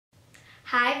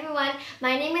Hi everyone,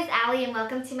 my name is Allie and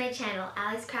welcome to my channel,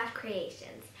 Allie's Craft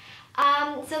Creations.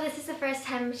 So this is the first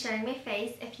time I'm showing my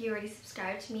face. If you already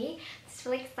subscribed to me, it's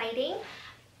really exciting.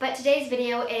 But today's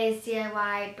video is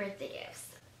DIY birthday gifts.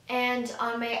 And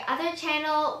on my other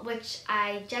channel, which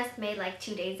I just made like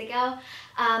 2 days ago,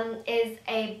 is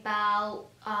about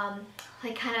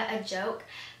like kind of a joke,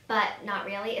 but not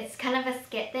really. It's kind of a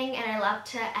skit thing, and I love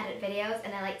to edit videos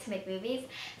and I like to make movies.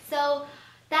 So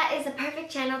that is a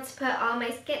perfect channel to put all my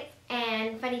skits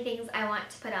and funny things I want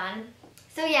to put on.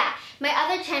 So yeah, my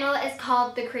other channel is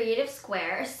called The Creative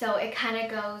Square, so it kind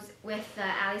of goes with the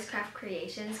Allie's Craft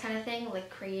Creations kind of thing, like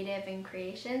creative and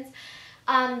creations.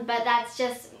 But that's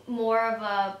just more of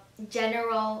a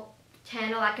general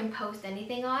channel I can post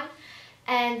anything on.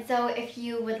 And so if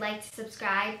you would like to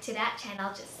subscribe to that channel,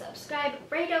 just subscribe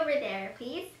right over there,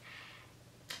 please.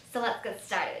 So let's get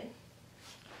started.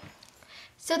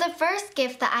 So the first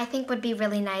gift that I think would be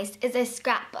really nice is a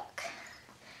scrapbook.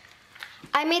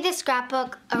 I made this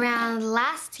scrapbook around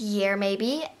last year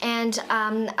maybe, and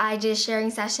I did a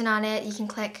sharing session on it. You can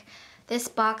click this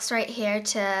box right here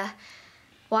to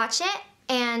watch it.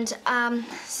 And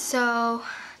so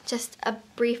just a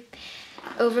brief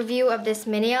overview of this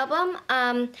mini album.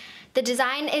 The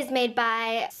design is made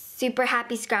by Super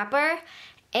Happy Scrapper,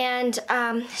 and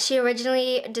she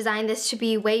originally designed this to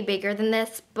be way bigger than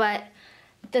this, but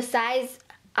the size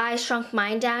I shrunk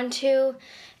mine down to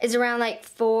is around like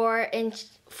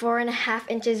 4.5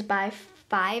 inches by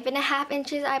 5.5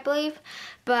 inches, I believe,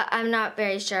 but I'm not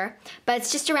very sure. But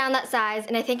it's just around that size,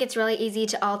 and I think it's really easy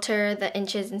to alter the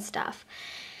inches and stuff.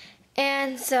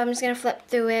 And so I'm just gonna flip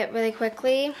through it really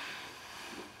quickly.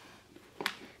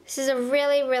 This is a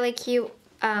really cute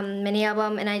mini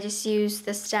album, and I just used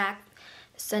the stack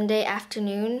Sunday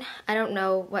afternoon. I don't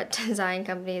know what design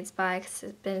company it's by because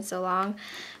it's been so long,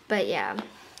 but yeah.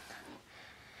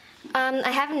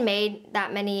 I haven't made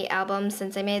that many albums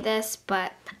since I made this,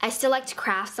 but I still like to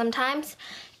craft sometimes.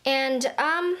 And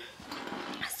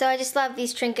so I just love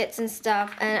these trinkets and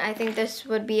stuff, and I think this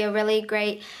would be a really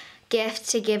great gift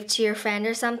to give to your friend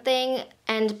or something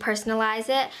and personalize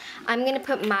it. I'm gonna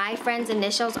put my friend's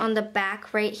initials on the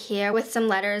back right here with some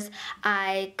letters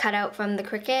I cut out from the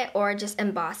Cricut, or just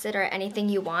emboss it or anything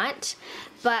you want.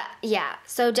 But yeah,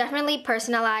 so definitely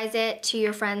personalize it to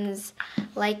your friend's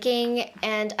liking,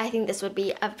 and I think this would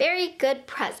be a very good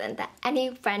present that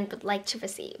any friend would like to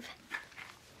receive.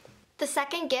 The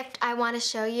second gift I want to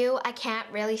show you, I can't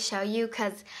really show you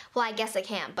because, well, I guess I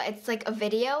can, but it's like a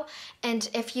video, and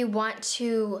if you want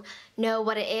to know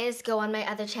what it is, go on my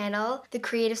other channel, The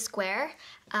Creative Square,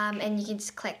 and you can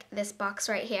just click this box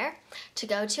right here to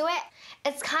go to it.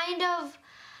 It's kind of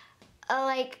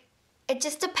like, it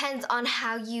just depends on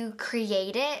how you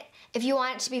create it. If you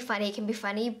want it to be funny, it can be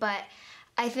funny, but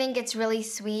I think it's really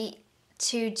sweet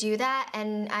to do that,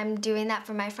 and I'm doing that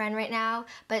for my friend right now,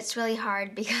 but it's really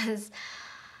hard because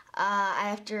I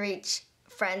have to reach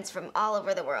friends from all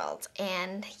over the world,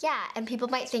 and yeah, and people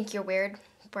might think you're weird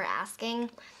for asking,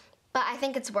 but I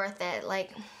think it's worth it. Like,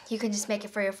 you can just make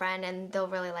it for your friend and they'll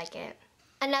really like it.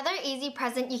 Another easy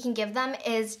present you can give them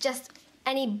is just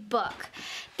any book.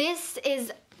 This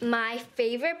is my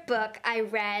favorite book I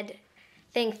read,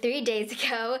 I think 3 days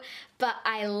ago, but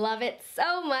I love it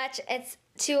so much. It's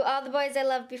To All the Boys I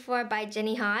Loved Before by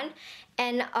Jenny Han,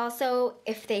 and also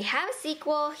if they have a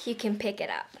sequel, you can pick it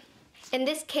up. In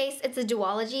this case, it's a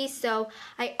duology, so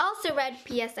I also read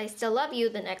P.S. I Still Love You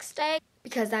the next day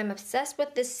because I'm obsessed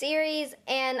with this series,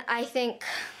 and I think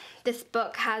this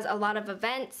book has a lot of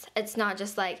events. It's not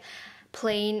just like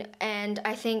plain, and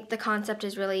I think the concept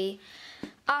is really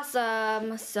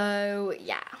awesome. So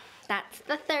yeah, that's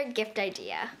the third gift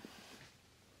idea.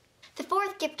 The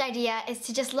fourth gift idea is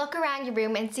to just look around your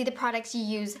room and see the products you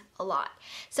use a lot.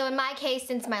 So in my case,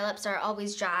 since my lips are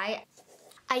always dry,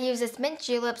 I use this Mint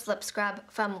Juleps lip scrub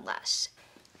from Lush.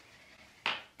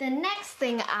 The next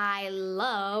thing I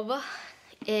love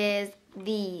is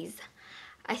these.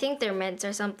 I think they're mints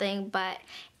or something, but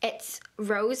it's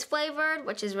rose flavored,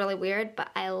 which is really weird, but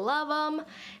I love them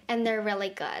and they're really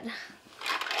good.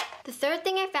 The third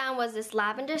thing I found was this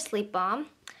lavender sleep balm,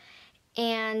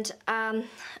 and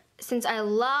since I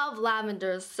love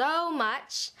lavender so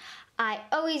much, I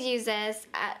always use this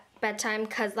at bedtime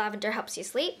because lavender helps you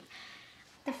sleep.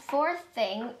 The fourth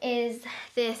thing is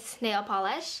this nail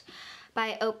polish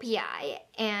by OPI,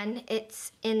 and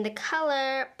it's in the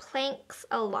color Planks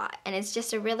a Lot, and it's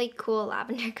just a really cool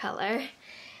lavender color.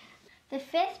 The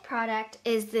fifth product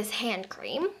is this hand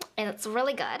cream, and it's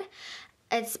really good.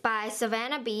 It's by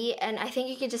Savannah Bee, and I think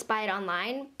you could just buy it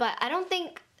online, but I don't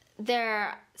think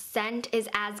their scent is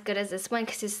as good as this one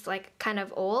because it's like kind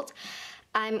of old.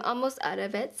 I'm almost out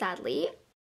of it, sadly.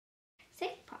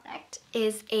 Second product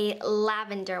is a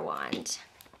lavender wand.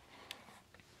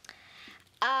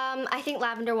 I think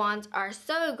lavender wands are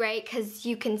so great because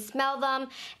you can smell them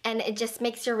and it just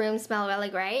makes your room smell really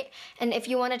great. And if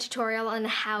you want a tutorial on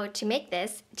how to make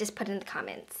this, just put it in the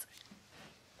comments.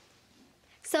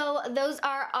 So those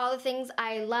are all the things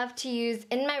I love to use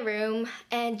in my room,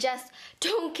 and just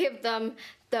don't give them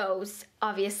those,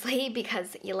 obviously,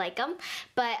 because you like them.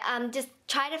 But just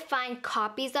try to find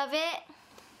copies of it,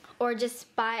 or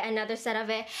just buy another set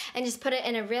of it and just put it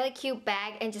in a really cute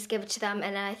bag and just give it to them,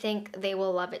 and I think they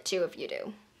will love it too if you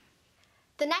do.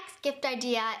 The next gift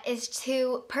idea is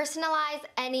to personalize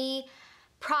any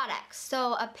products.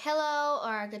 So a pillow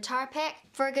or a guitar pick.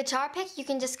 For a guitar pick, you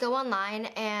can just go online,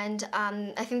 and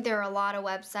I think there are a lot of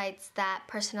websites that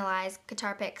personalize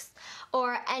guitar picks,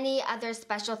 or any other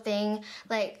special thing,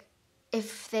 like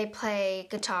if they play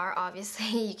guitar,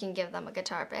 obviously you can give them a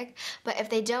guitar pick, but if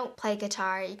they don't play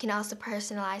guitar, you can also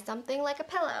personalize something like a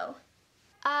pillow.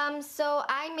 So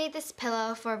I made this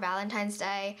pillow for Valentine's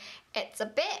Day. It's a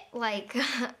bit like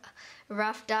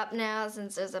roughed up now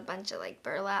since there's a bunch of like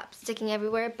burlap sticking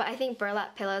everywhere, but I think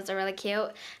burlap pillows are really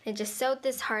cute. I just sewed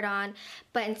this heart on,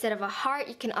 but instead of a heart,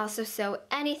 you can also sew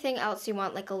anything else you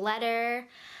want, like a letter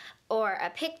or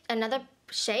another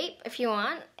shape if you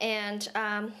want. And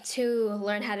to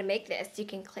learn how to make this, you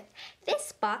can click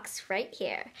this box right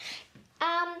here.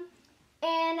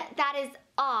 And that is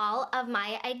all of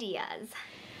my ideas.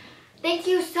 Thank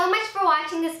you so much for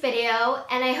watching this video,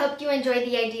 and I hope you enjoyed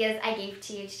the ideas I gave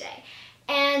to you today.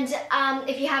 And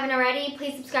if you haven't already,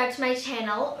 please subscribe to my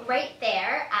channel right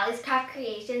there, Alli's Craft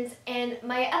Creations, and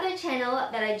my other channel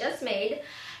that I just made,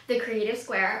 The Creative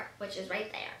Square, which is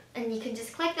right there. And you can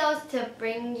just click those to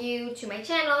bring you to my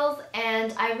channels,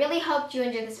 and I really hope you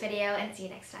enjoyed this video, and see you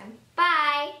next time.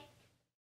 Bye!